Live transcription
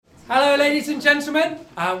Hello ladies and gentlemen,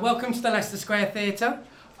 welcome to the Leicester Square Theatre.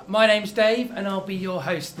 My name's Dave and I'll be your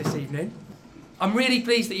host this evening. I'm really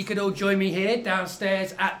pleased that you could all join me here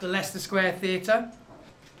downstairs at the Leicester Square Theatre.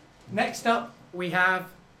 Next up we have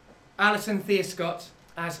Alison Thiescott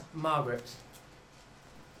as Margaret.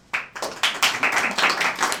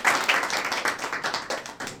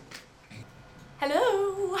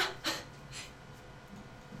 Hello?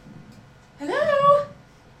 Hello?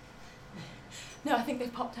 No, I think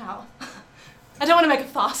they've popped out. I don't want to make a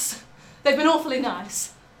fuss. They've been awfully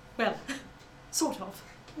nice. Well, sort of.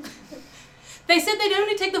 They said they'd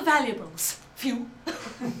only take the valuables. Few.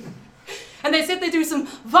 And they said they'd do some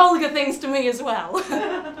vulgar things to me as well.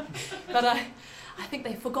 But I think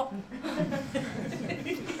they've forgotten.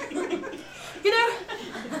 You know,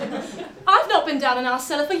 I've not been down in our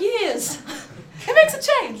cellar for years. It makes a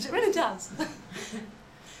change, it really does.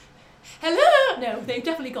 Hello? No, they've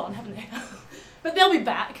definitely gone, haven't they? But they'll be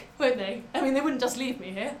back, won't they? I mean, they wouldn't just leave me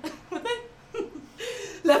here, would they?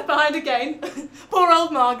 Left behind again. Poor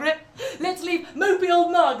old Margaret. Let's leave mopey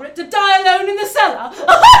old Margaret to die alone in the cellar.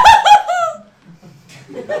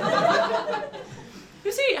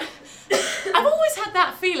 You see, I've always had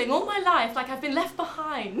that feeling all my life, like I've been left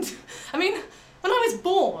behind. I mean, when I was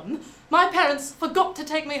born, my parents forgot to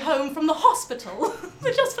take me home from the hospital.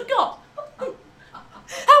 They just forgot.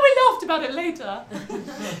 How we laughed about it later.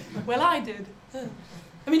 Well, I did.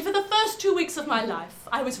 I mean, for the first 2 weeks of my life,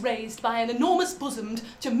 I was raised by an enormous-bosomed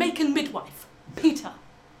Jamaican midwife, Peter.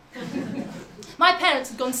 My parents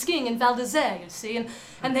had gone skiing in Val d'Isere, you see,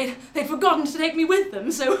 and they'd forgotten to take me with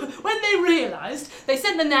them, so when they realised, they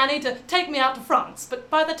sent the nanny to take me out to France, but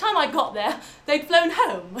by the time I got there, they'd flown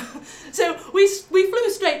home. So we flew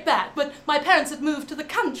straight back, but my parents had moved to the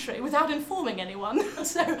country without informing anyone,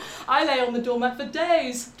 so I lay on the doormat for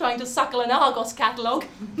days, trying to suckle an Argos catalogue.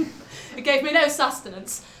 It gave me no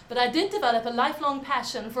sustenance, but I did develop a lifelong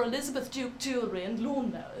passion for Elizabeth Duke jewellery and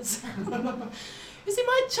lawnmowers. You see,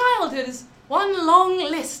 my childhood is one long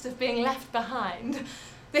list of being left behind.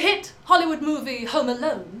 The hit Hollywood movie Home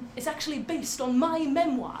Alone is actually based on my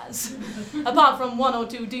memoirs. Apart from one or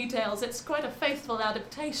two details, it's quite a faithful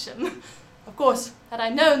adaptation. Of course, had I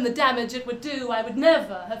known the damage it would do, I would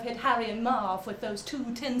never have hit Harry and Marv with those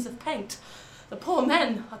 2 tins of paint. The poor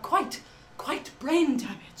men are quite brain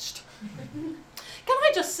damaged. Can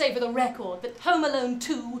I just say for the record that Home Alone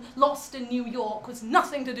 2, Lost in New York, was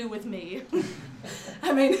nothing to do with me?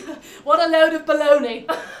 I mean, what a load of baloney.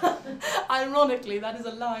 Ironically, that is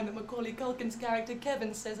a line that Macaulay Culkin's character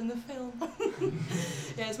Kevin says in the film.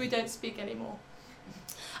 Yes, we don't speak anymore.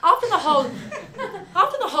 After the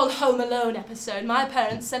whole Home Alone episode, my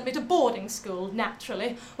parents sent me to boarding school,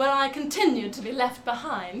 naturally, where I continued to be left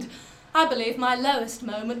behind. I believe my lowest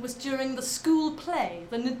moment was during the school play,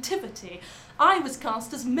 The Nativity. I was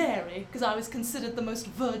cast as Mary, because I was considered the most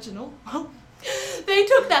virginal. They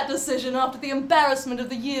took that decision after the embarrassment of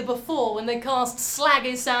the year before when they cast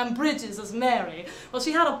slaggy Sam Bridges as Mary. Well,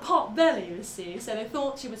 she had a pot belly, you see, so they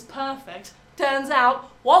thought she was perfect. Turns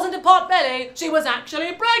out, wasn't a pot belly, she was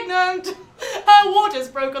actually pregnant. Her waters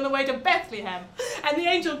broke on the way to Bethlehem, and the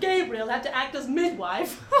angel Gabriel had to act as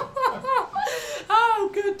midwife.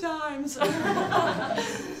 Oh, good times. And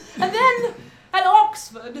then, at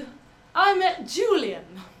Oxford, I met Julian,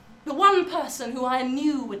 the one person who I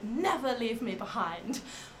knew would never leave me behind.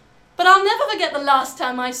 But I'll never forget the last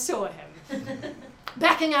time I saw him.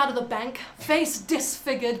 Backing out of the bank, face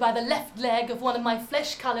disfigured by the left leg of one of my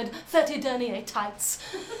flesh-coloured 30 denier tights,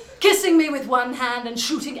 kissing me with one hand and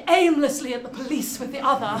shooting aimlessly at the police with the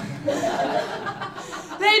other.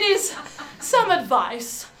 Ladies, some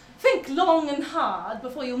advice. Think long and hard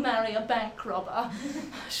before you marry a bank robber.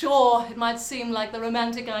 Sure, it might seem like the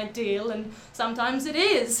romantic ideal, and sometimes it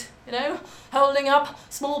is, you know, holding up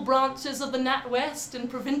small branches of the NatWest in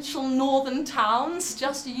provincial northern towns,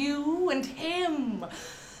 just you and him.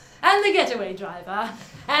 And the getaway driver,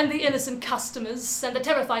 and the innocent customers, and the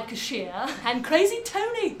terrified cashier, and Crazy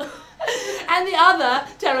Tony. And the other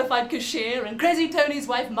terrified cashier, and Crazy Tony's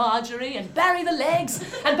wife Marjorie, and Barry the Legs,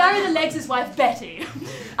 and Barry the Legs' wife Betty.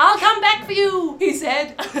 I'll come back for you, he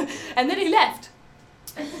said. And then he left.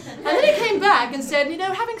 And then he came back and said, you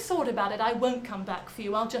know, having thought about it, I won't come back for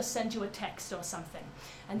you, I'll just send you a text or something.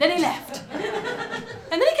 And then he left. And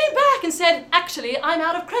then he came back and said, actually, I'm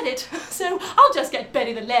out of credit, so I'll just get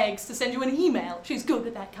Betty the Legs to send you an email. She's good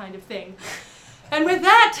at that kind of thing. And with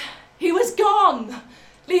that, he was gone,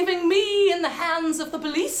 leaving me in the hands of the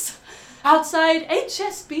police outside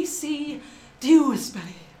HSBC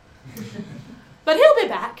Dewsbury. But he'll be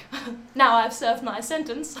back. Now I've served my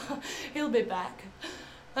sentence, he'll be back.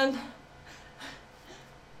 And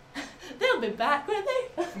they'll be back, won't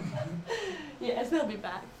they? they'll be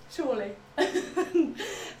back, surely. And,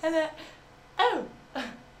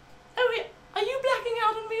 are you blacking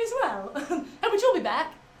out on me as well? Oh, but you'll be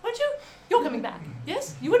back, won't you? You're coming back,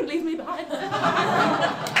 yes? You wouldn't leave me behind.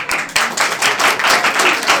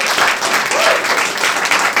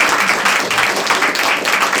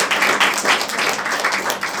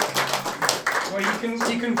 Well,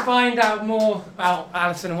 you can find out more about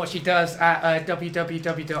Alison and what she does at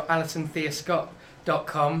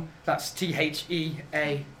www.alisontheascott.com. That's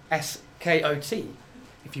TheaSkot,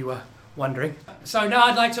 if you were wondering. So now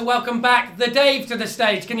I'd like to welcome back the Dave to the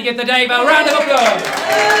stage. Can you give the Dave a round of applause?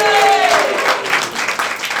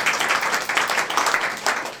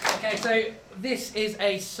 Okay, so this is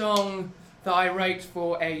a song that I wrote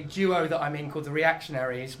for a duo that I'm in called The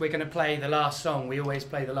Reactionaries. We're going to play the last song. We always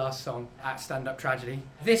play the last song at Stand Up Tragedy.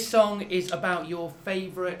 This song is about your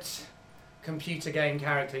favourite computer game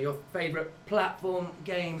character, your favourite platform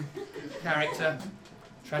game character.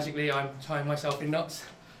 Tragically, I'm tying myself in knots.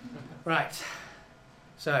 Right,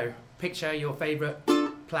 so picture your favourite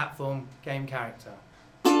platform game character.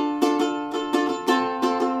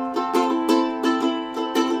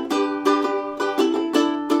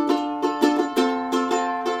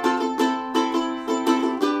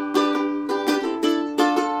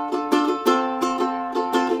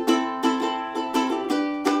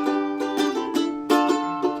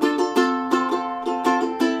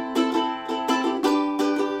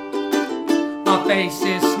 Face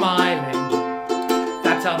is smiling,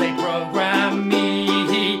 that's how they program me.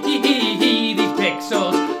 These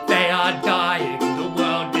pixels, they are dying, the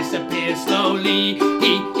world disappears slowly.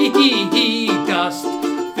 Dust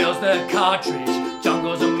fills the cartridge,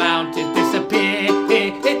 jungles and mountains disappear.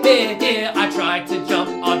 I tried to jump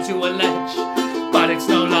onto a ledge, but it's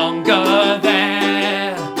no longer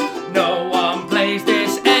there. No one plays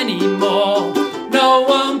this anymore. No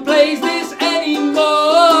one plays this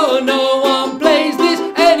anymore. No one plays this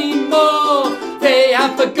anymore. They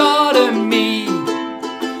have forgotten me.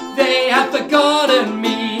 They have forgotten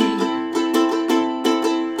me.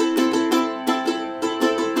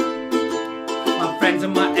 My friends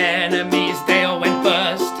and my enemies, they all went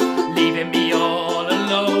first, leaving me all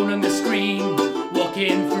alone on the screen,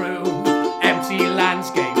 walking through empty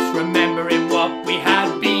landscapes, remembering what we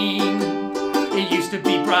had been. It used to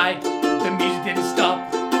be bright, the music didn't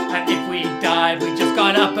stop, and if we died, we just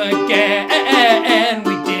got up again.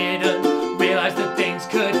 We didn't realize that things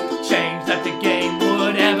could change, that the game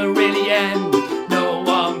would ever really end. No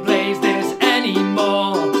one plays this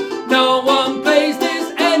anymore. No one plays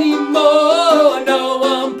this anymore. No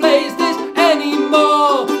one plays this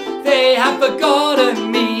anymore. They have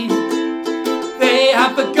forgotten me. They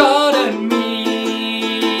have forgotten me.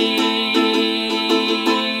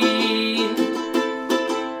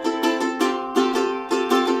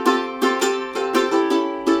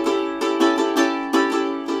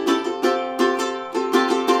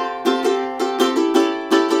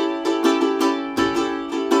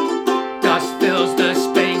 Dust fills the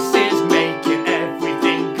spaces, making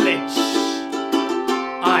everything glitch.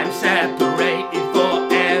 I'm separated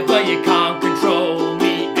forever, you can't control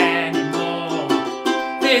me anymore.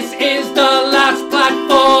 This is the last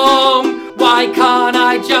platform, why can't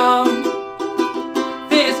I jump?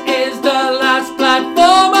 This is the last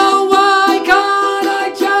platform, oh why can't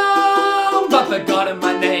I jump? I've forgotten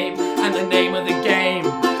my name and the name of the game.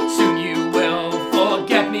 Soon you will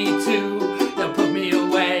forget me too. They'll put me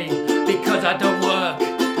away because I don't work,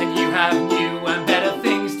 and you have new and better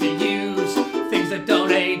things to use. Things that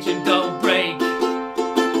don't age and don't break.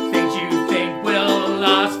 Things you think will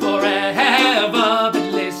last forever.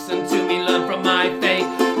 But listen to me, learn from my fate.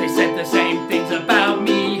 They said the same things about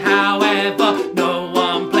me, however. No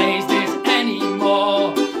one plays this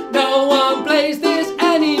anymore. No one plays this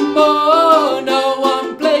anymore. No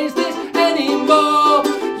one plays this anymore.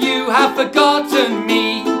 You have forgotten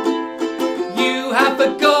me. You have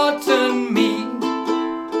forgotten me.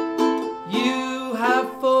 You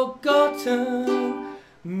have forgotten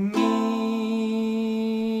me.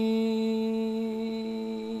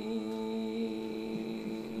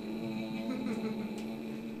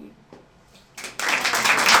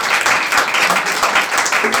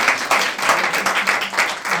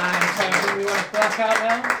 And so we want to black out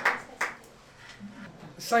now.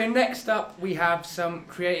 So next up we have some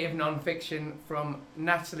creative non-fiction from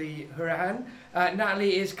Natalie Hurahan.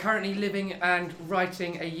 Natalie is currently living and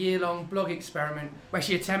writing a year-long blog experiment where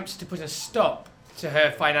she attempts to put a stop to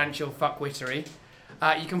her financial fuckwittery.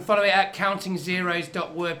 You can follow it at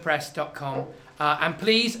countingzeros.wordpress.com. And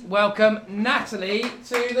please welcome Natalie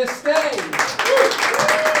to the stage.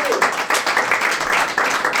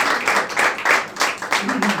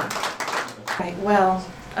 Right, well,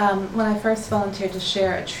 when I first volunteered to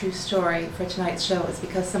share a true story for tonight's show, it was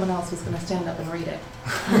because someone else was going to stand up and read it.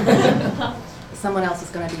 Someone else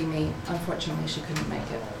was going to be me. Unfortunately, she couldn't make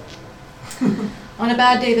it. On a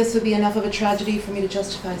bad day, this would be enough of a tragedy for me to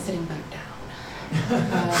justify sitting back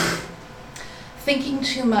down. Thinking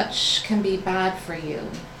too much can be bad for you.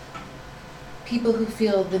 People who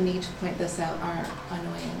feel the need to point this out are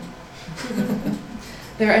annoying.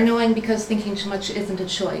 They're annoying because thinking too much isn't a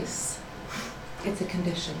choice. It's a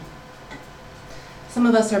condition. Some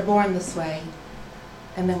of us are born this way,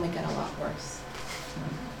 and then we get a lot worse.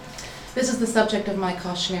 This is the subject of my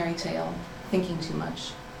cautionary tale, thinking too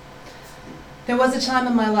much. There was a time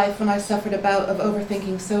in my life when I suffered a bout of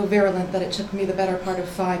overthinking so virulent that it took me the better part of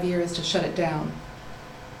 5 years to shut it down.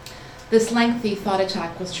 This lengthy thought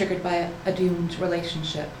attack was triggered by a doomed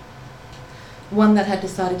relationship, one that had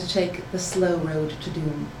decided to take the slow road to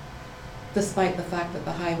doom, despite the fact that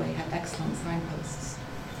the highway had excellent signposts.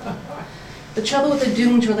 The trouble with a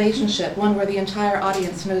doomed relationship, one where the entire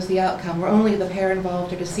audience knows the outcome, where only the pair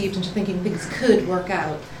involved are deceived into thinking things could work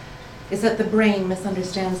out, is that the brain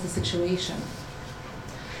misunderstands the situation.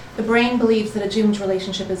 The brain believes that a doomed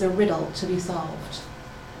relationship is a riddle to be solved.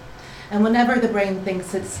 And whenever the brain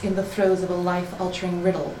thinks it's in the throes of a life-altering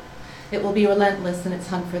riddle, it will be relentless in its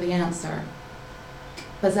hunt for the answer.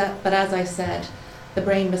 But as I said, the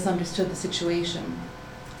brain misunderstood the situation.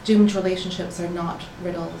 Doomed relationships are not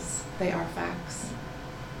riddles, they are facts.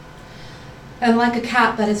 And like a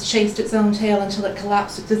cat that has chased its own tail until it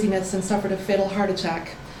collapsed with dizziness and suffered a fatal heart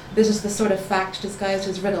attack, this is the sort of fact disguised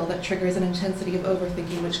as riddle that triggers an intensity of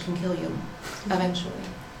overthinking which can kill you, eventually.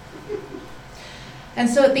 And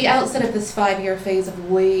so at the outset of this 5-year phase of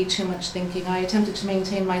way too much thinking, I attempted to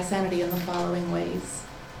maintain my sanity in the following ways.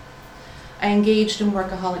 I engaged in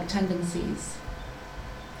workaholic tendencies.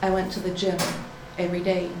 I went to the gym every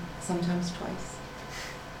day, sometimes twice.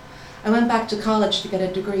 I went back to college to get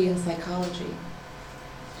a degree in psychology.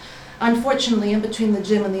 Unfortunately, in between the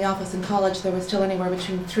gym and the office and college, there was still anywhere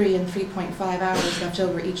between 3 and 3.5 hours left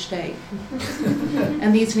over each day.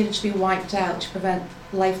 And these needed to be wiped out to prevent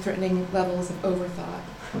life-threatening levels of overthought.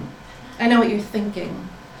 I know what you're thinking.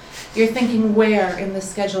 You're thinking where in this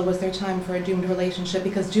schedule was there time for a doomed relationship,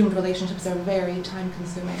 because doomed relationships are very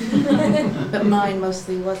time-consuming. But mine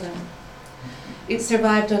mostly wasn't. It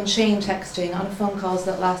survived on chain texting, on phone calls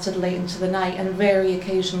that lasted late into the night, and very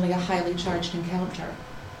occasionally a highly charged encounter.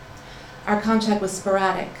 Our contact was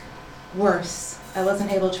sporadic. Worse, I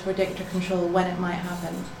wasn't able to predict or control when it might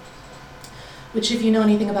happen. Which, if you know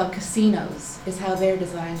anything about casinos, is how they're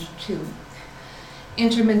designed too.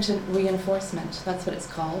 Intermittent reinforcement, that's what it's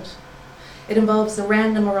called. It involves the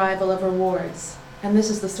random arrival of rewards, and this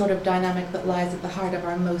is the sort of dynamic that lies at the heart of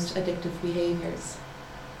our most addictive behaviors.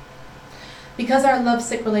 Because our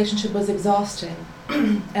lovesick relationship was exhausting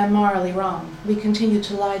and morally wrong, we continued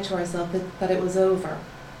to lie to ourselves that it was over,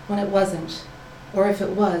 when it wasn't, or if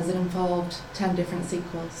it was, it involved 10 different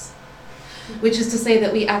sequels. Which is to say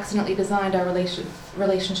that we accidentally designed our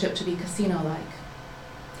relationship to be casino-like.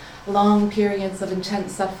 Long periods of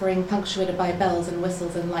intense suffering punctuated by bells and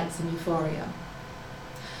whistles and lights and euphoria.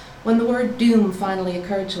 When the word doom finally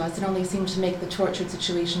occurred to us, it only seemed to make the tortured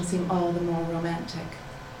situation seem all the more romantic.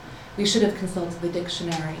 We should have consulted the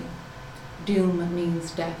dictionary. Doom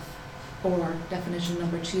means death, or definition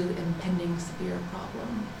number 2, impending severe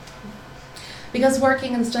problem. Because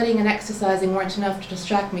working and studying and exercising weren't enough to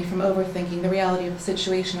distract me from overthinking the reality of the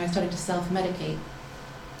situation, I started to self-medicate.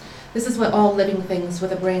 This is what all living things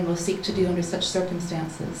with a brain will seek to do under such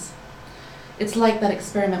circumstances. It's like that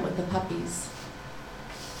experiment with the puppies.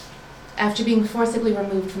 After being forcibly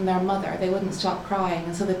removed from their mother, they wouldn't stop crying,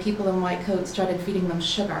 and so the people in white coats started feeding them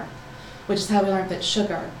sugar, which is how we learned that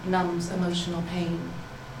sugar numbs emotional pain.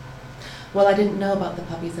 Well, I didn't know about the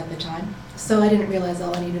puppies at the time, so I didn't realize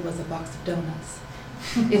all I needed was a box of donuts.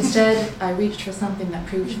 Instead, I reached for something that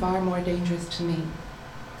proved far more dangerous to me.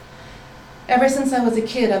 Ever since I was a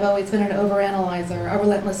kid, I've always been an overanalyzer, a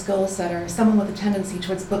relentless goal setter, someone with a tendency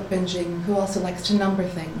towards book binging who also likes to number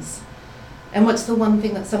things. And what's the one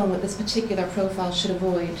thing that someone with this particular profile should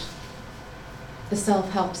avoid? The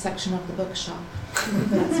self-help section of the bookshop.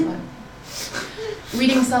 That's what.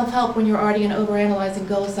 Reading self-help when you're already an overanalyzing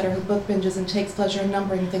goal setter who book binges and takes pleasure in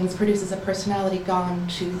numbering things produces a personality gone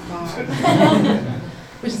too far.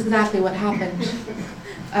 Which is exactly what happened.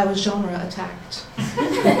 I was genre attacked.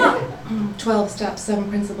 12 steps, 7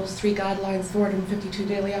 principles, 3 guidelines, 452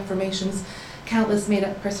 daily affirmations, countless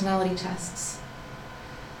made-up personality tests.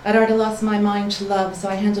 I'd already lost my mind to love, so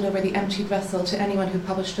I handed over the emptied vessel to anyone who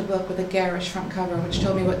published a book with a garish front cover which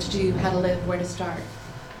told me what to do, how to live, where to start.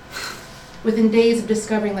 Within days of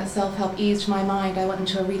discovering that self-help eased my mind, I went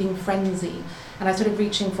into a reading frenzy, and I started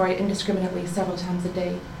reaching for it indiscriminately several times a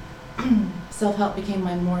day. Self-help became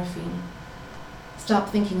my morphine. Stop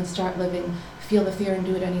thinking and start living. Feel the fear and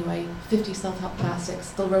do it anyway. 50 self-help classics.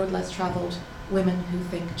 The road less traveled. Women who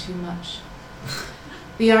think too much.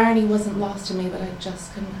 The irony wasn't lost to me, but I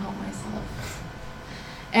just couldn't help myself.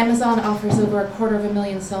 Amazon offers over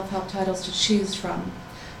 250,000 self-help titles to choose from.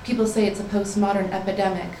 People say it's a postmodern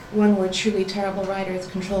epidemic, one where truly terrible writers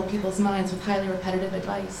control people's minds with highly repetitive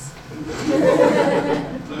advice.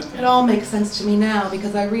 It all makes sense to me now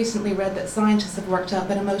because I recently read that scientists have worked out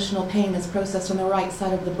that emotional pain is processed on the right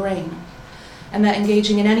side of the brain, and that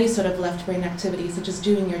engaging in any sort of left brain activity, such as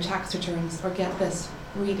doing your tax returns, or get this,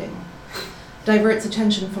 reading, diverts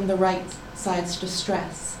attention from the right sides to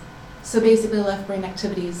stress. So basically left brain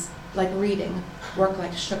activities, like reading, work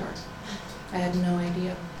like sugar. I had no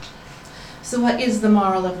idea. So what is the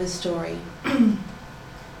moral of this story?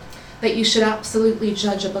 That you should absolutely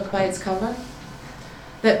judge a book by its cover?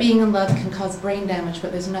 That being in love can cause brain damage,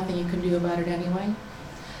 but there's nothing you can do about it anyway?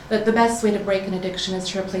 That the best way to break an addiction is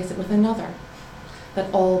to replace it with another?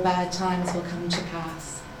 That all bad times will come to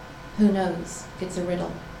pass? Who knows? It's a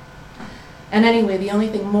riddle. And anyway, the only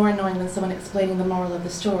thing more annoying than someone explaining the moral of the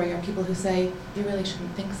story are people who say, you really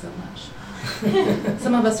shouldn't think so much.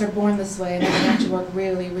 Some of us are born this way, and we have to work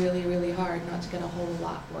really, really, really hard not to get a whole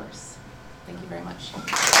lot worse. Thank you very much.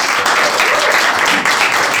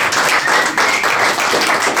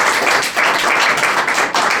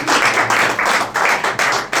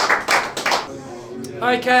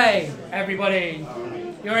 Okay, everybody,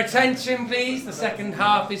 your attention please. The second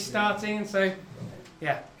half is starting, so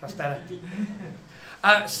yeah, that's better.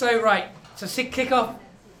 To kick off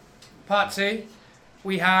part 2,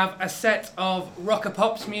 we have a set of rocker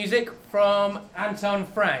pops music from Anton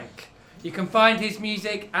Frank. You can find his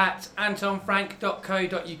music at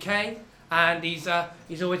antonfrank.co.uk, and he's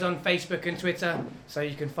always on Facebook and Twitter, so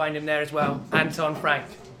you can find him there as well. Anton Frank.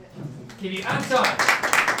 Give you Anton.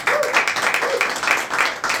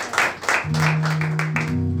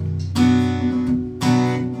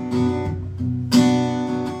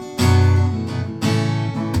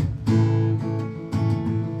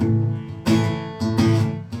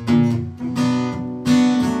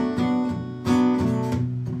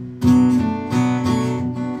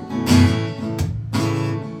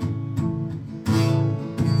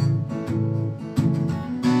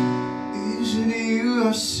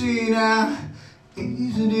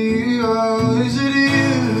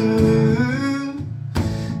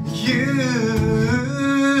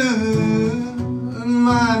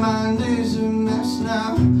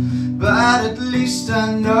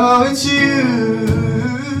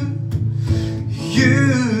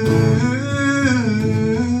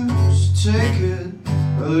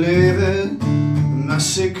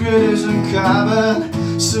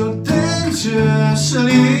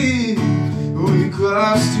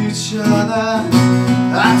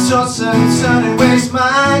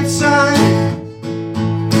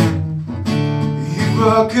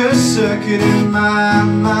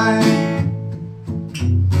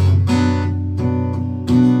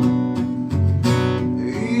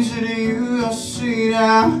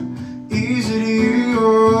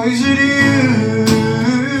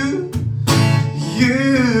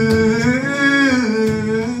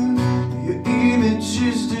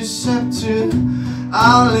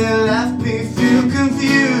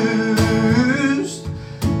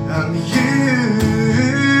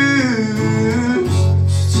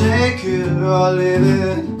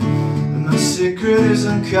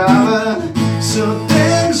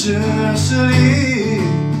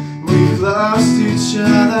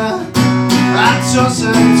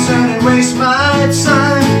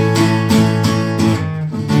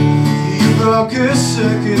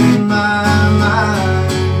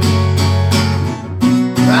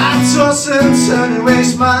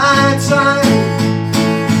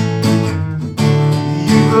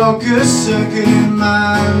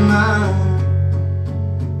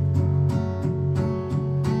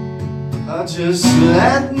 Just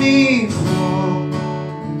let me fall.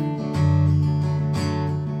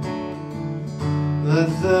 Let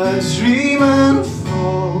the dream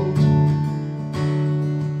unfold.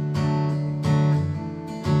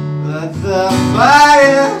 Let the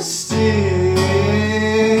fire sting.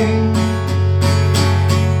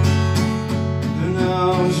 Who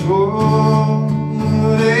knows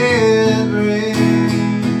what it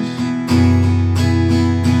brings?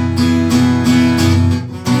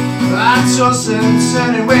 I toss and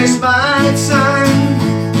turn and waste my time.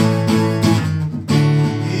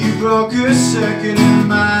 You broke a circuit in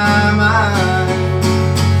my mind.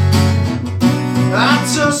 I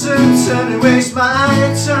toss and turn and waste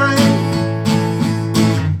my time.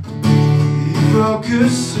 You broke a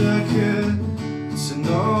circuit, it's an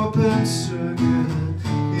open circuit.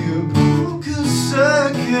 You broke a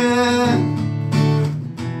circuit.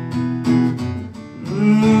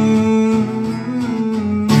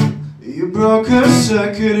 You broke a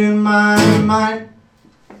circuit in my mind.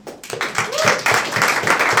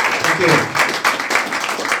 Thank you.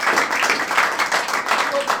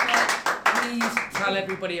 Please tell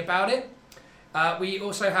everybody about it. We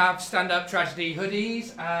also have stand-up tragedy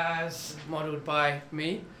hoodies as modelled by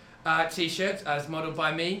me, t-shirts as modelled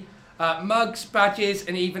by me, mugs, badges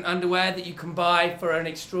and even underwear that you can buy for an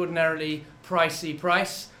extraordinarily pricey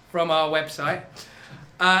price from our website.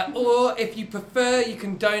 Or if you prefer, you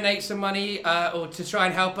can donate some money or to try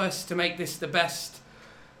and help us to make this the best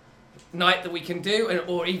night that we can do,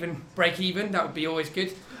 or even break even. That would be always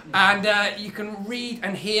good. And you can read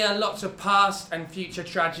and hear lots of past and future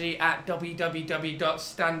tragedy at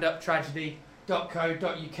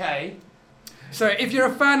www.standuptragedy.co.uk. So if you're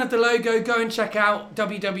a fan of the logo, go and check out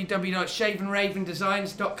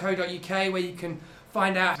www.shavenravendesigns.co.uk, where you can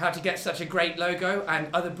find out how to get such a great logo and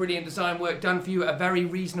other brilliant design work done for you at a very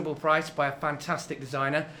reasonable price by a fantastic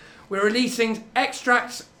designer. We're releasing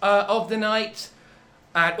extracts of the night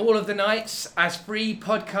and all of the nights as free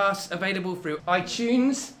podcasts available through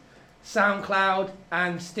iTunes, SoundCloud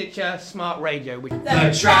and Stitcher Smart Radio.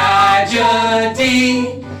 The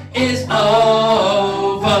tragedy is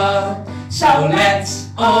over, so let's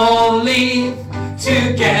all leave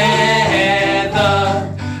together.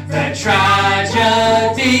 The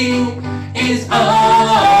tragedy is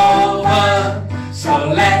over, so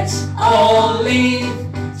let's all leave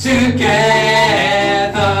together.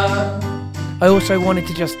 I also wanted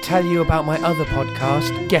to just tell you about my other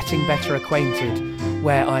podcast, Getting Better Acquainted,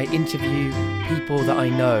 where I interview people that I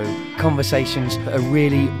know, conversations that are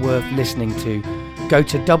really worth listening to. Go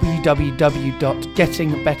to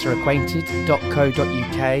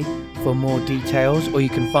www.gettingbetteracquainted.co.uk for more details, or you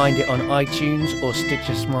can find it on iTunes or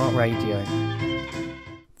Stitcher Smart Radio.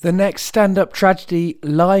 The next stand-up tragedy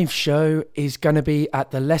live show is going to be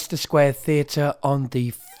at the Leicester Square Theatre on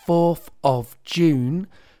the 4th of June.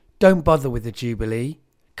 Don't bother with the Jubilee.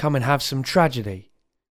 Come and have some tragedy.